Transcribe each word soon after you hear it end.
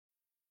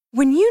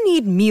When you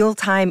need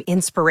mealtime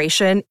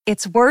inspiration,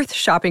 it's worth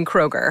shopping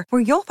Kroger,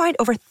 where you'll find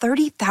over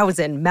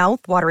 30,000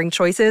 mouth-watering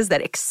choices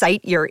that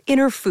excite your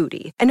inner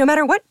foodie. And no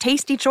matter what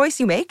tasty choice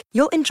you make,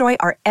 you'll enjoy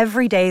our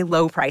everyday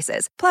low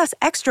prices, plus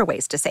extra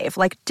ways to save,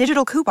 like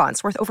digital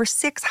coupons worth over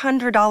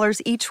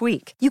 $600 each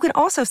week. You can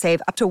also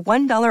save up to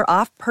 $1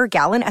 off per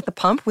gallon at the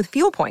pump with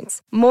fuel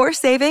points. More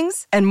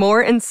savings and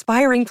more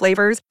inspiring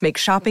flavors make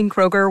shopping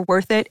Kroger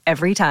worth it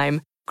every time.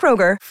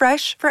 Kroger,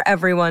 fresh for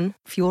everyone.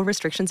 Fuel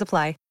restrictions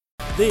apply.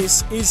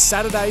 This is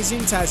Saturdays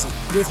in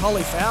Tassie with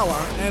Holly Fowler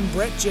and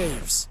Brett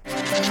Jeeves.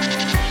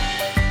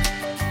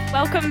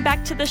 Welcome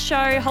back to the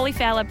show. Holly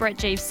Fowler, Brett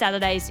Jeeves,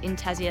 Saturdays in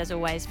Tassie as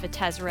always for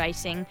Tas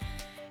Racing.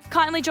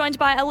 Kindly joined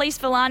by Elise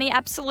Villani,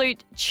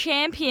 absolute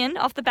champion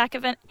off the back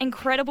of an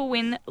incredible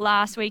win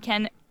last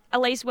weekend.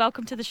 Elise,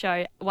 welcome to the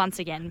show once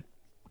again.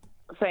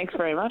 Thanks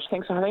very much.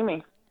 Thanks for having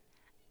me.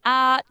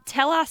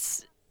 Tell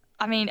us,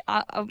 I'm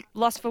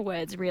lost for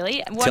words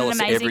really. What Tell an us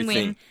amazing everything.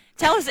 win.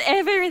 Tell us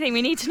everything.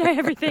 We need to know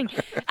everything.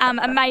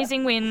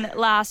 Amazing win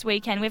last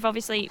weekend. We've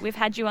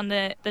had you on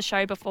the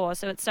show before,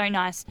 so it's so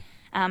nice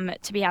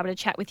to be able to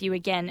chat with you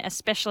again,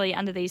 especially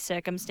under these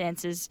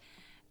circumstances.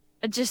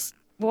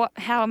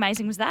 How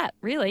amazing was that,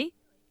 really?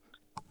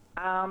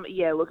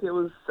 It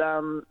was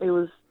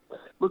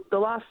the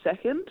last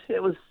second,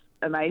 it was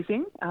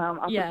amazing.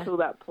 Until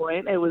that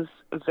point, it was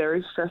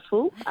very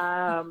stressful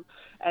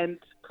and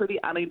pretty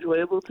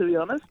unenjoyable, to be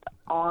honest,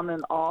 on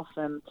and off,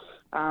 and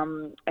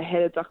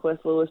ahead of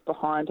Duckworth Lewis,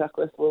 behind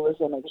Duckworth Lewis,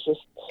 and it was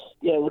just,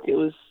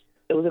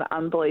 it was an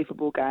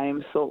unbelievable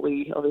game. Thought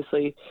we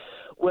obviously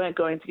weren't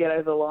going to get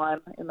over the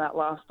line in that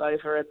last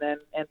over, and then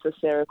enter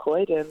Sarah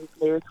Coyd, and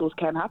miracles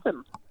can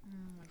happen.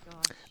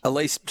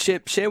 Elise,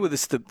 share with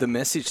us the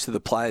message to the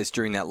players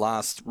during that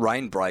last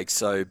rain break.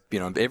 So,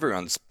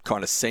 everyone's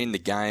kind of seen the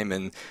game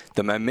and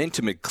the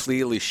momentum had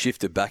clearly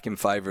shifted back in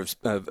favour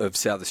of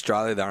South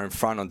Australia. They were in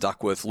front on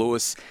Duckworth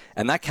Lewis,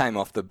 and that came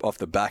off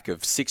the back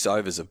of 6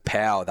 overs of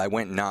power. They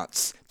went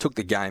nuts, took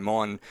the game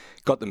on,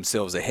 got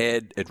themselves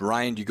ahead. It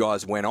rained, you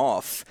guys went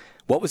off.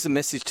 What was the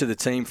message to the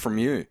team from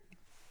you?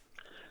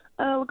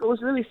 It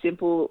was really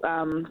simple.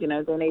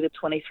 They needed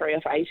 23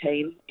 off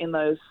 18 in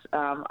those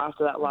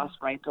after that last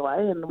rain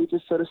delay, and we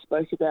just sort of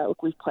spoke about,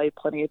 we've played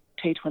plenty of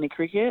T20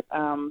 cricket.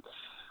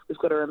 We've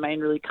got to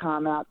remain really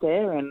calm out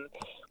there, and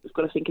we've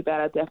got to think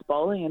about our death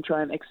bowling and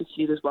try and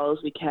execute as well as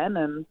we can.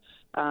 And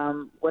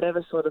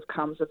whatever sort of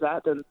comes of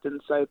that, then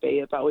so be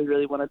it. But we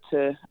really wanted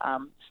to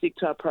stick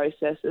to our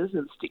processes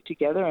and stick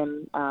together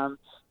and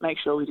make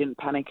sure we didn't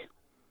panic.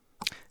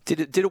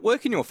 Did it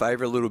work in your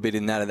favour a little bit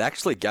in that it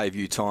actually gave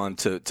you time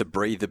to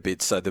breathe a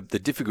bit? So the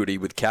difficulty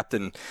with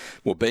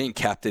being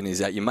captain is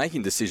that you're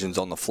making decisions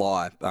on the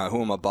fly.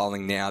 Who am I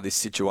bowling now? This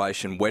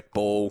situation, wet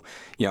ball,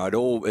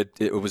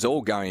 it was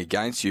all going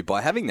against you.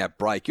 By having that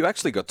break, you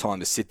actually got time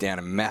to sit down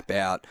and map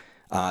out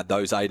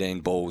those 18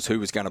 balls, who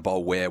was going to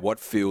bowl where, what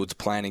fields,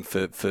 planning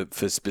for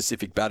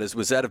specific batters.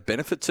 Was that of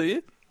benefit to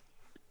you?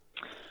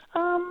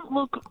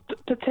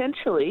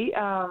 Potentially.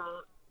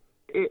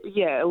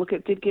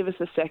 It did give us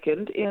a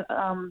second.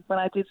 When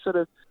I did sort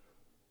of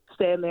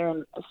stand there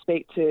and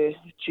speak to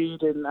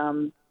Jude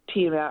and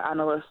Tim, our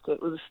analyst,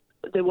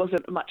 there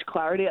wasn't much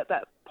clarity at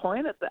that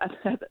point, at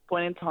that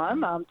point in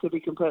time, to be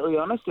completely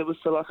honest. It was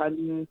sort of like I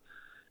knew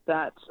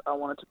that I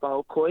wanted to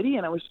bowl Coity,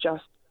 and it was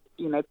just,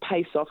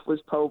 pace off was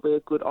probably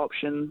a good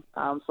option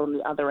from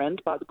the other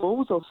end, but the ball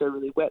was also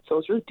really wet, so it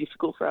was really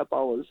difficult for our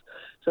bowlers.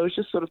 So it was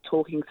just sort of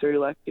talking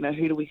through,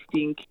 who do we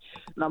think,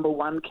 number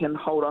one, can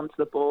hold on to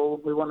the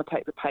ball? We want to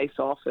take the pace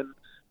off, and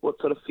what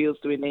sort of fields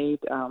do we need?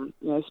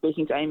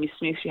 Speaking to Amy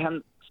Smith, she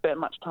hadn't spent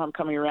much time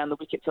coming around the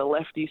wicket to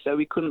lefty, so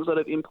we couldn't sort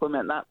of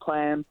implement that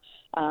plan.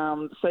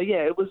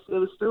 It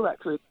was still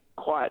actually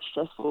quite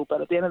stressful, but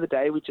at the end of the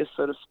day, we just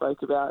sort of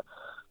spoke about,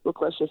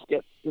 look, let's just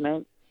get,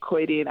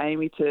 Coity and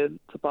Amy to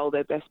bowl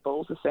their best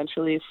balls,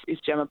 essentially.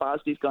 If Gemma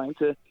Barsby's going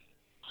to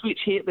switch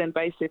hit, then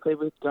basically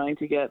we're going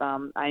to get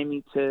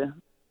Amy to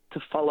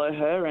follow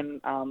her and,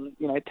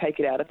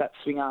 take it out of that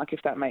swing arc,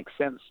 if that makes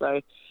sense.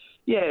 So,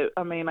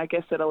 I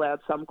guess it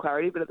allowed some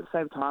clarity, but at the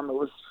same time it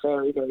was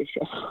very, very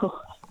stressful.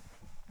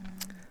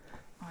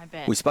 I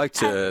bet. We spoke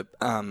to...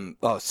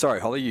 sorry,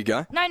 Holly, you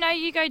go. No,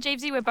 you go,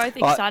 Jeevesy. We're both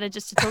excited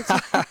just to talk to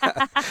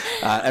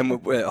you.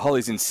 And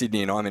Holly's in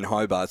Sydney and I'm in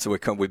Hobart, so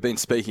we've been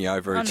speaking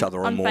over each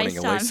other all morning,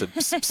 FaceTime.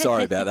 Elise.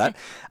 Sorry about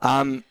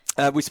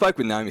that. We spoke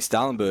with Naomi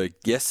Stalenberg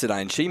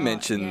yesterday, and she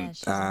mentioned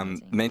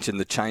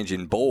the change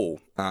in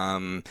ball.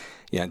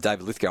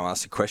 David Lithgow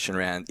asked a question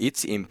around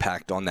its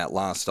impact on that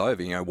last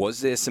over.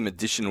 Was there some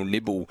additional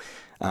nibble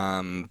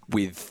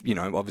with,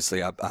 obviously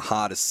a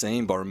harder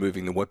seam by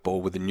removing the wet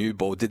ball with a new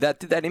ball? Did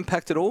that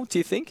impact at all, do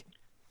you think?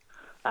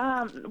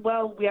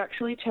 We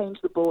actually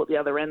changed the ball at the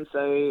other end.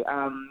 So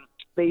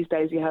these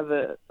days you have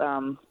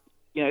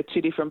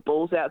two different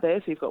balls out there.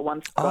 So you've got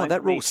one. Oh,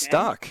 that rule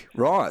stuck.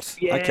 Right.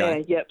 Yeah.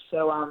 Okay. Yep.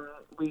 So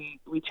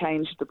we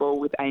changed the ball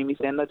with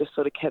Amy's end. I just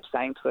sort of kept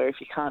saying to her, if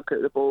you can't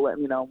grip the ball, let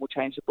me know and we'll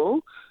change the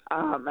ball.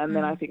 And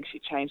then I think she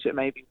changed it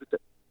maybe with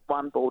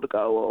one ball to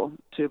go or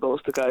two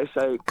balls to go.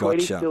 So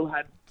Coity still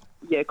had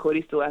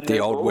Cordy still had her The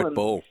old ball, wet and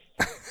ball.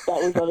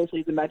 that was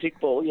obviously the magic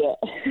ball, yeah.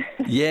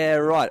 Yeah,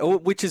 right. Oh,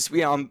 which is,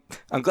 I'm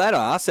glad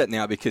I asked that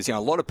now because, a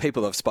lot of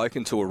people I've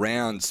spoken to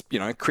around,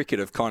 cricket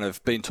have kind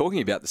of been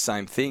talking about the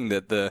same thing,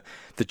 that the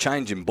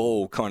change in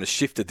ball kind of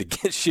shifted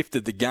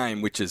the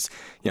game, which is,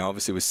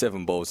 obviously with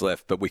 7 balls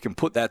left, but we can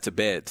put that to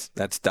bed.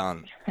 That's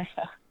done.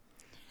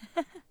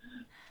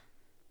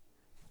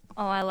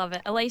 Oh, I love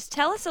it. Elise,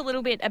 tell us a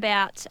little bit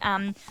about,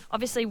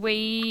 obviously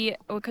we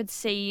could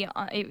see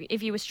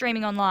if you were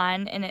streaming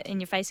online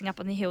and you're facing up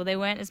on the hill, there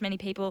weren't as many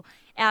people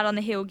out on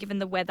the hill given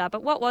the weather.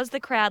 But what was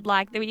the crowd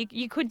like?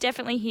 You could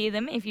definitely hear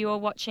them if you were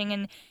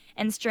watching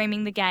and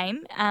streaming the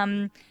game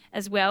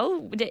as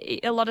well.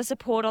 A lot of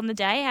support on the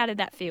day. How did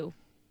that feel?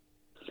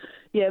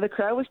 Yeah, the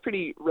crowd was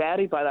pretty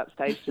rowdy by that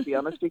stage, to be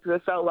honest, because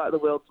it felt like the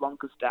world's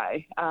longest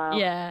day.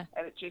 Yeah.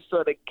 And it just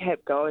sort of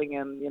kept going,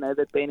 and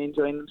they'd been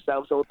enjoying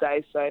themselves all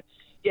day. So,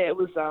 yeah, it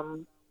was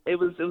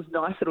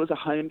nice that it was a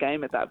home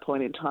game at that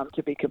point in time,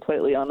 to be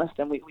completely honest.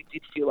 And we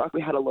did feel like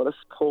we had a lot of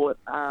support,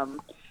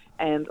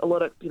 and a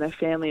lot of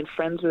family and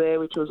friends were there,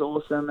 which was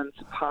awesome, and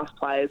some past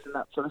players and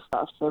that sort of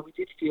stuff. So we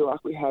did feel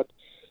like we had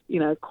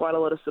quite a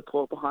lot of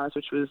support behind us,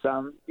 which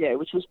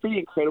was pretty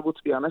incredible,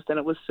 to be honest. And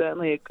it was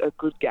certainly a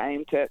good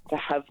game to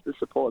have the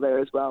support there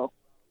as well.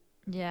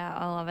 Yeah,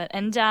 I love it.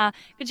 And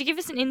could you give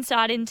us an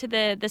insight into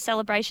the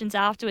celebrations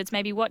afterwards?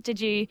 Maybe what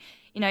did you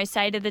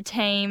say to the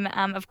team?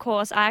 Of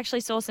course, I actually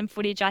saw some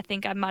footage, I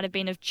think I might have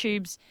been of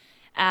Tubes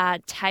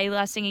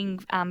Taylor singing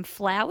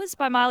Flowers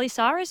by Miley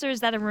Cyrus, or is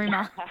that a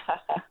rumour?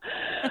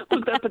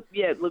 Look,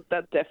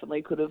 that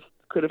definitely could have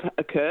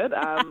occurred.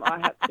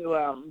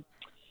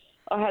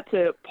 I had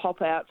to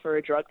pop out for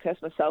a drug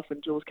test. Myself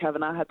and Jules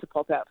Kavanagh had to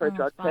pop out for a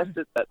drug test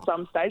at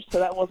some stage, so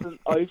that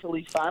wasn't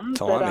overly fun.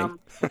 Timing.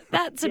 But,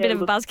 that's a bit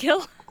of a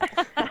buzzkill.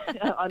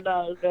 I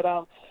know,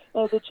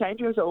 but the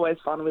change rooms are always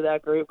fun with our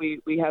group.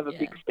 We have a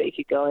big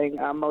speaker going.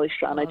 Molly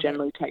Strano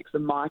generally takes the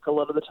mic a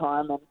lot of the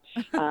time,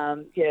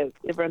 and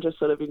everyone just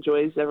sort of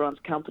enjoys everyone's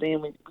company,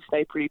 and we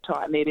stay pretty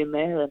tight-knit in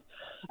there.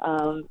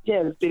 And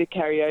there's a bit of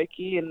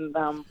karaoke and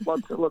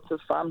lots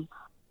of fun.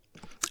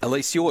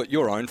 Elise,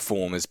 your own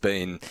form has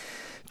been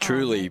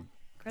truly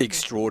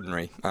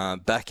extraordinary.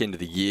 Back into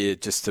the year,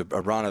 just a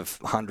run of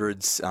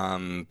hundreds,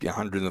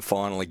 100 in the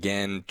final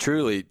again.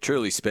 Truly,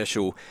 truly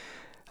special.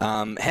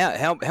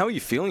 How are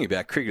you feeling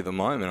about cricket at the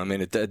moment? I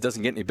mean, it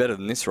doesn't get any better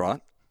than this, right?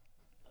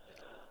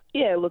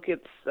 Yeah, look,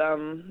 it's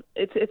an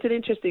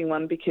interesting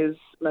one because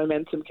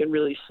momentum can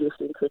really shift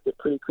in cricket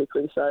pretty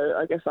quickly. So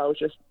I guess I was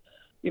just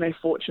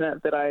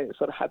fortunate that I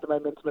sort of had the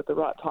momentum at the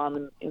right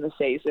time in the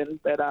season.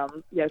 But,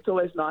 it's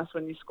always nice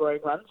when you're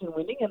scoring runs and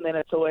winning, and then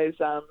it's always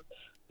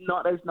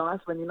not as nice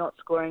when you're not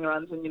scoring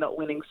runs and you're not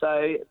winning.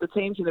 So the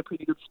team's in a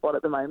pretty good spot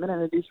at the moment,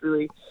 and it is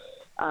really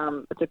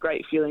it's a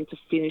great feeling to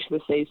finish the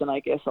season,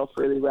 I guess, off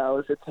really well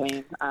as a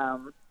team.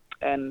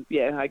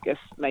 I guess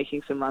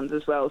making some runs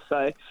as well.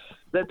 So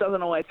that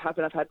doesn't always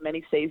happen. I've had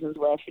many seasons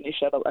where I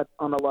finish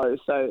on a low,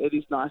 so it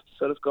is nice to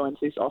sort of go into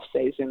this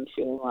off-season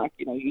feeling like,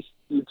 you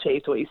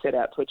achieved what you set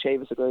out to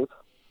achieve as a group.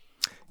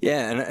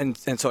 Yeah,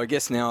 and so I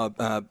guess now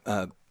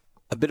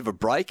a bit of a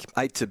break,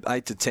 8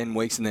 to 10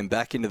 weeks, and then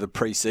back into the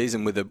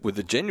pre-season with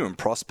a genuine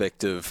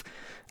prospect of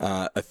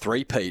a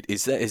three-peat.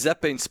 Has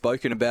that been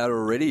spoken about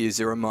already? Is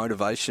there a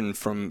motivation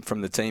from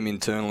the team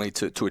internally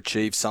to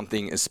achieve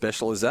something as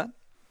special as that?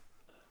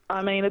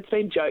 I mean, it's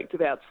been joked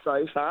about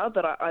so far,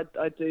 but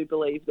I do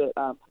believe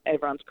that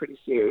everyone's pretty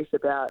serious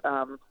about,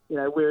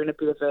 we're in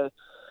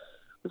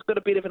we've got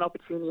a bit of an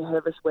opportunity ahead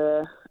of us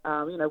where,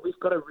 we've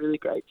got a really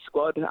great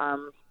squad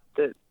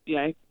that,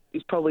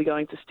 is probably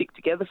going to stick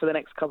together for the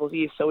next couple of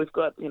years. So we've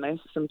got,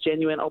 some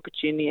genuine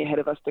opportunity ahead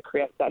of us to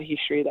create that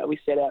history that we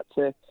set out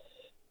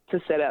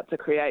to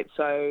create.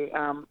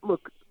 So,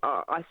 look,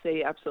 I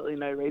see absolutely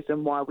no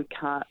reason why we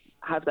can't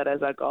have that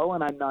as our goal,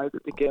 and I know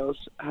that the girls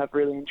have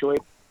really enjoyed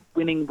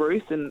winning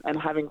Ruth and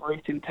having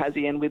Ruth in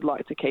Tassie, and we'd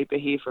like to keep her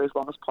here for as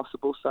long as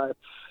possible. So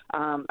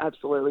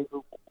absolutely,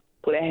 we'll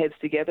put our heads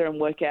together and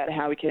work out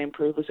how we can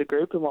improve as a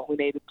group and what we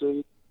need to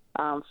do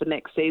for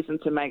next season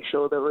to make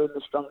sure that we're in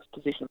the strongest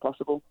position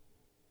possible.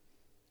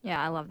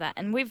 Yeah, I love that.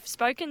 And we've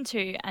spoken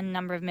to a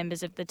number of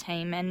members of the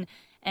team,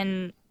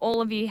 and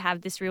all of you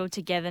have this real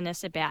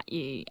togetherness about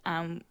you,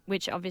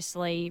 which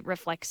obviously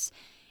reflects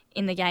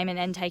in the game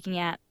and taking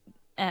out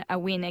a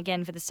win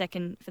again for the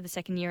second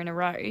year in a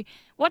row.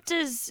 What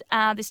does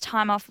this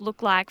time off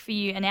look like for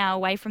you an hour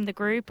away from the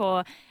group?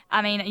 Or,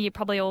 I mean, you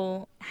probably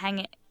all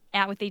hang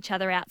out with each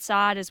other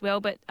outside as well,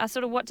 but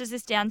sort of what does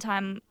this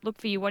downtime look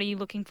for you? What are you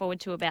looking forward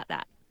to about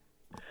that?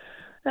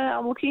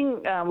 I'm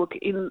looking,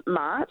 in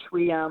March,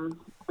 we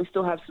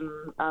still have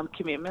some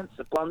commitments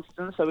at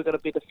Blunston, so we've got a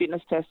bit of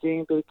fitness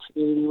testing, a bit of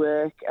community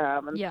work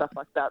and stuff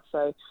like that.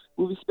 So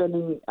we'll be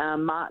spending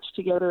March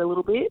together a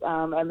little bit,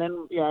 and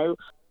then,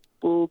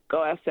 we'll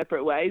go our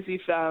separate ways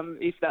if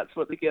that's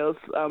what the girls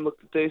look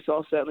to do. So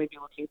I'll certainly be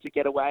looking to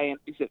get away and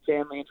visit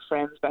family and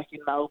friends back in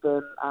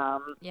Melbourne,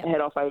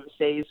 head off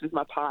overseas with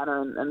my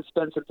partner and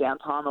spend some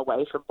downtime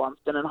away from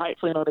Blundstone, and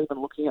hopefully not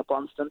even looking at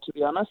Blundstone, to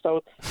be honest.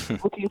 So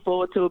looking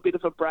forward to a bit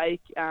of a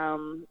break,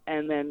 and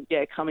then,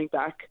 coming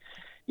back,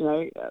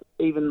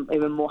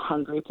 even more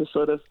hungry to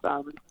sort of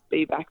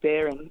be back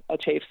there and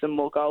achieve some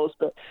more goals.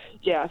 But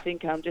I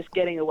think just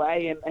getting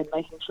away and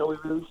making sure we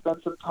really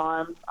spend some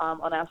time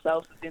on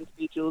ourselves as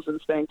individuals and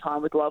spending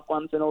time with loved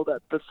ones and all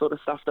that, the sort of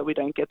stuff that we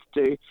don't get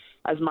to do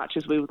as much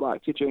as we would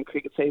like to during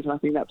cricket season. I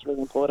think that's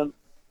really important.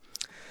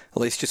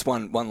 At least just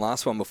one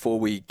last one before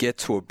we get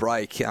to a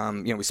break.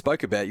 We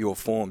spoke about your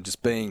form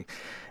just being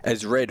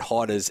as red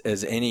hot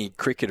as any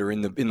cricketer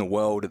in the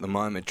world at the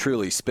moment.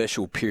 Truly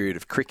special period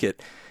of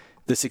cricket.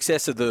 The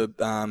success of the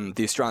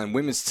Australian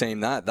women's team,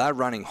 they're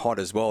running hot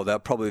as well. They're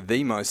probably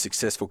the most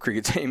successful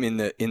cricket team in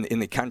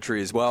the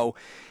country as well.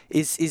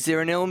 Is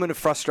there an element of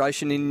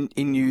frustration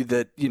in you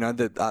that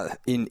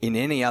in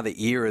any other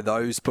era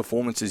those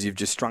performances you've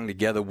just strung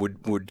together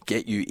would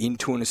get you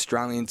into an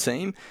Australian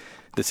team?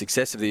 The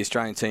success of the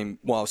Australian team,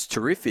 whilst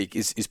terrific,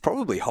 is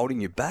probably holding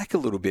you back a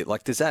little bit.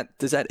 Like, does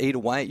that eat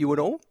away at you at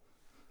all?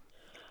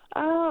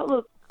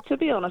 Look, to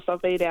be honest,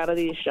 I've been out of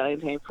the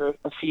Australian team for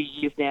a few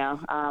years now,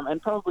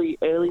 and probably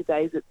early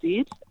days it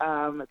did.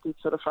 It did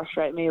sort of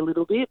frustrate me a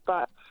little bit,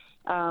 but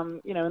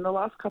in the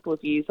last couple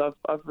of years,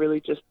 I've really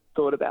just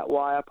thought about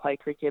why I play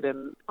cricket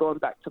and gone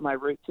back to my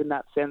roots in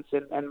that sense,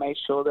 and made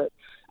sure that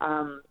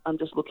I'm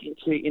just looking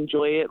to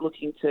enjoy it,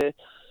 looking to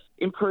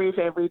improve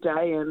every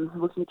day, and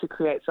looking to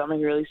create something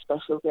really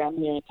special down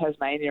here in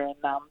Tasmania. And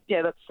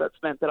that's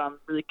meant that I'm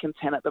really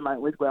content at the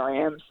moment with where I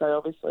am. So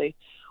obviously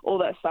all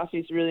that stuff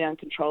is really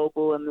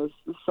uncontrollable, and there's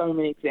so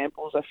many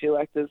examples. I feel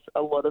like there's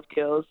a lot of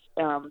girls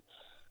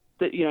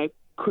that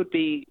could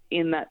be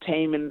in that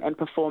team and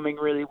performing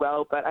really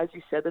well. But as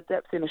you said, the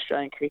depth in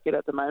Australian cricket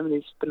at the moment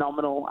is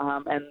phenomenal,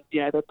 and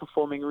they're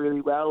performing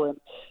really well.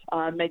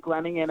 And Meg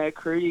Lanning and her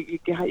crew, you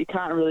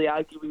can't really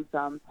argue with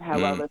how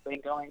well they've been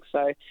going.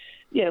 So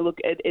look,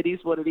 it is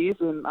what it is,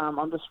 and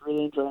I'm just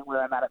really enjoying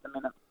where I'm at the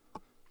minute.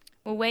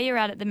 Well, where you're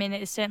at the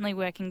minute is certainly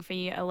working for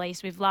you,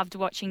 Elise. We've loved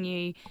watching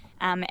you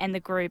and the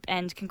group,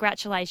 and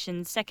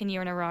congratulations, second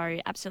year in a row,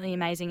 absolutely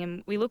amazing.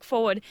 And we look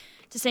forward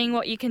to seeing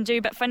what you can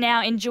do. But for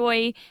now,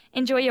 enjoy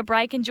your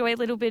break, enjoy a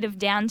little bit of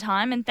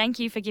downtime, and thank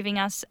you for giving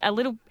us a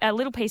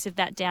little piece of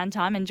that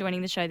downtime and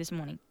joining the show this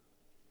morning.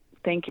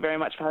 Thank you very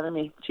much for having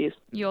me. Cheers.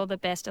 You're the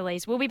best,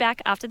 Elise. We'll be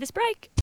back after this break.